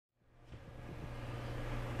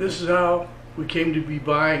This is how we came to be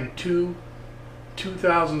buying two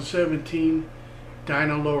 2017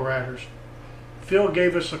 Dyna lowriders. Phil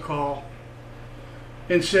gave us a call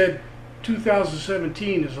and said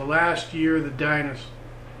 2017 is the last year of the Dynas.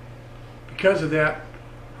 Because of that,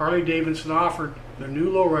 Harley-Davidson offered their new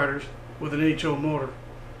lowriders with an HO motor.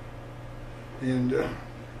 And a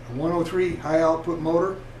 103 high output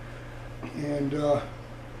motor. And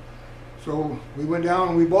so we went down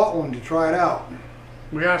and we bought one to try it out.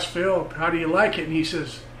 We asked Phil, how do you like it? And he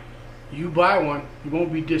says, you buy one, you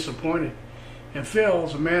won't be disappointed. And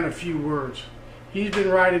Phil's a man of few words. He's been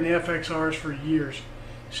riding FXRs for years,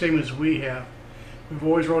 same as we have. We've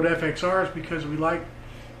always rode FXRs because we like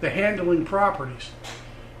the handling properties.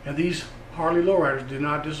 And these Harley lowriders did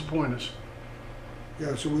not disappoint us.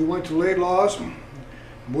 Yeah, so we went to Laidlaw's.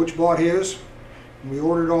 Butch bought his. And we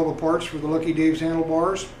ordered all the parts for the Lucky Dave's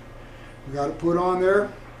handlebars. We got it put on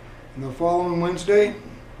there. And the following Wednesday,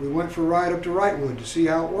 we went for a ride up to Wrightwood to see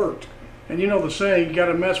how it worked. And you know the saying, you got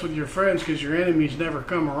to mess with your friends because your enemies never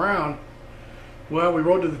come around. Well, we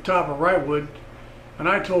rode to the top of Wrightwood, and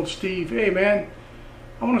I told Steve, hey man,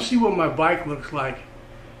 I want to see what my bike looks like.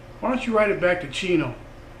 Why don't you ride it back to Chino?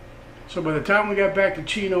 So by the time we got back to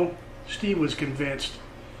Chino, Steve was convinced.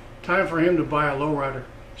 Time for him to buy a lowrider.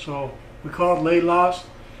 So we called Laidlaw's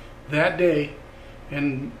that day,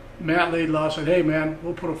 and Matt Laidlaw said, hey man,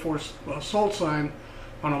 we'll put a sold sign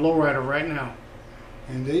on a lowrider right now.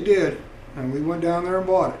 And they did, and we went down there and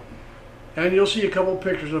bought it. And you'll see a couple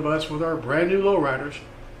pictures of us with our brand new lowriders.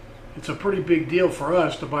 It's a pretty big deal for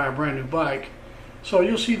us to buy a brand new bike. So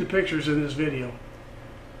you'll see the pictures in this video.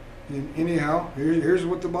 And anyhow, here's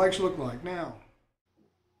what the bikes look like now.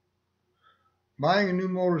 Buying a new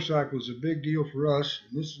motorcycle is a big deal for us,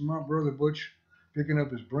 and this is my brother Butch picking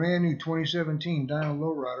up his brand new 2017 Dyna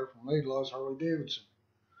lowrider from Laidlaw's Harley-Davidson.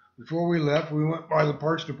 Before we left, we went by the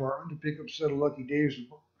parts department to pick up a set of Lucky Dave's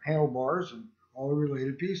handlebars and all the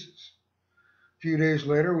related pieces. A few days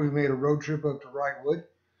later, we made a road trip up to Wrightwood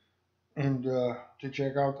and to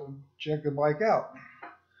check the bike out.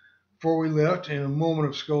 Before we left, in a moment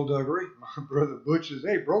of skullduggery, my brother Butch says,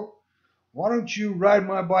 hey bro, why don't you ride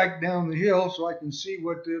my bike down the hill so I can see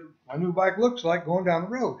what my new bike looks like going down the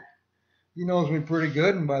road? He knows me pretty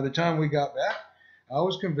good, and by the time we got back, I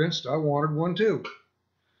was convinced I wanted one too.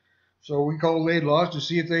 So we called Laidlaw's to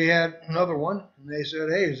see if they had another one, and they said,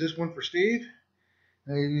 hey, is this one for Steve?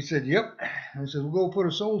 And he said, yep. And I said, we'll go put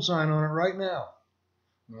a sold sign on it right now.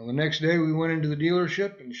 Well, the next day we went into the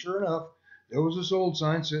dealership, and sure enough, there was a sold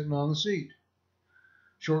sign sitting on the seat.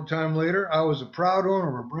 Short time later, I was a proud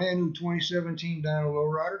owner of a brand new 2017 Dyna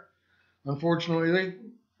lowrider. Unfortunately,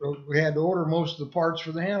 we had to order most of the parts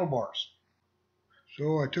for the handlebars.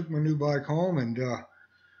 So I took my new bike home, and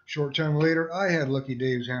short time later, I had Lucky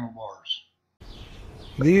Dave's handlebars.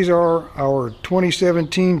 These are our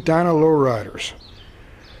 2017 Dyna lowriders.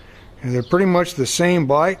 And they're pretty much the same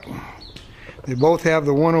bike. They both have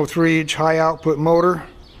the 103-inch high output motor,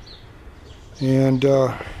 and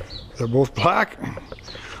they're both black.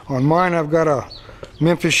 On mine, I've got a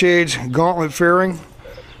Memphis Shades gauntlet fairing,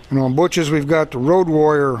 and on Butch's, we've got the Road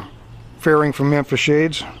Warrior fairing from Memphis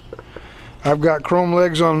Shades. I've got chrome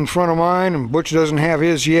legs on the front of mine, and Butch doesn't have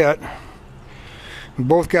his yet. We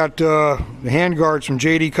both got the hand guards from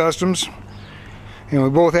JD Customs, and we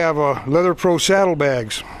both have Leather Pro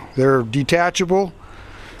saddlebags. They're detachable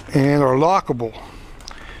and are lockable,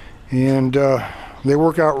 and they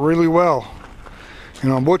work out really well.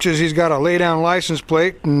 And on Butch's, he's got a lay-down license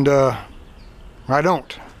plate, and I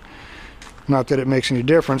don't. Not that it makes any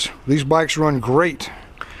difference. These bikes run great.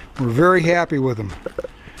 We're very happy with them.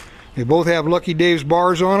 They both have Lucky Dave's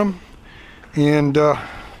bars on them, and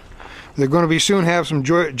they're going to be soon have some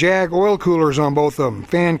Jag oil coolers on both of them,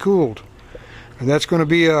 fan cooled. And that's going to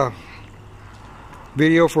be a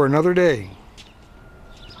video for another day.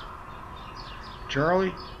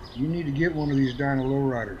 Charlie, you need to get one of these Dyna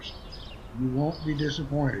lowriders. You won't be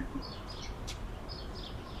disappointed.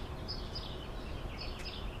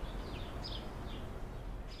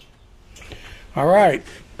 All right,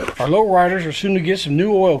 our lowriders are soon to get some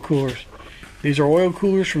new oil coolers. These are oil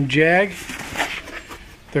coolers from Jag.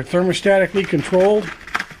 They're thermostatically controlled.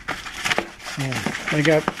 They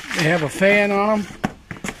have a fan on them.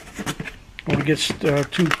 When it gets to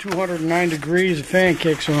 209 degrees, the fan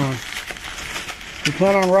kicks on. We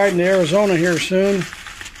plan on riding to Arizona here soon,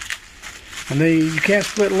 and you can't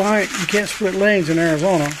split lanes in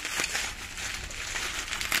Arizona.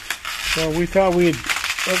 So we thought we'd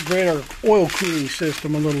upgrade our oil cooling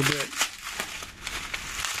system a little bit.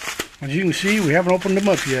 As you can see, we haven't opened them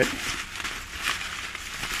up yet.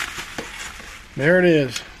 There it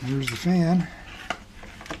is. Here's the fan.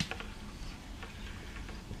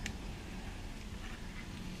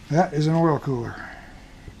 That is an oil cooler.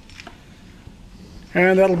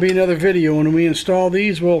 And that'll be another video. When we install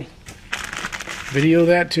these, we'll video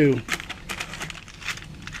that too.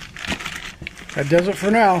 That does it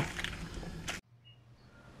for now.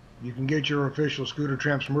 You can get your official Scooter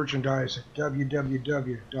Tramps merchandise at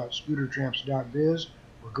www.scootertramps.biz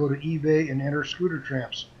or go to eBay and enter Scooter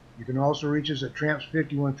Tramps. You can also reach us at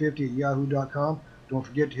tramps5150@yahoo.com. Don't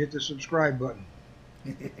forget to hit the subscribe button.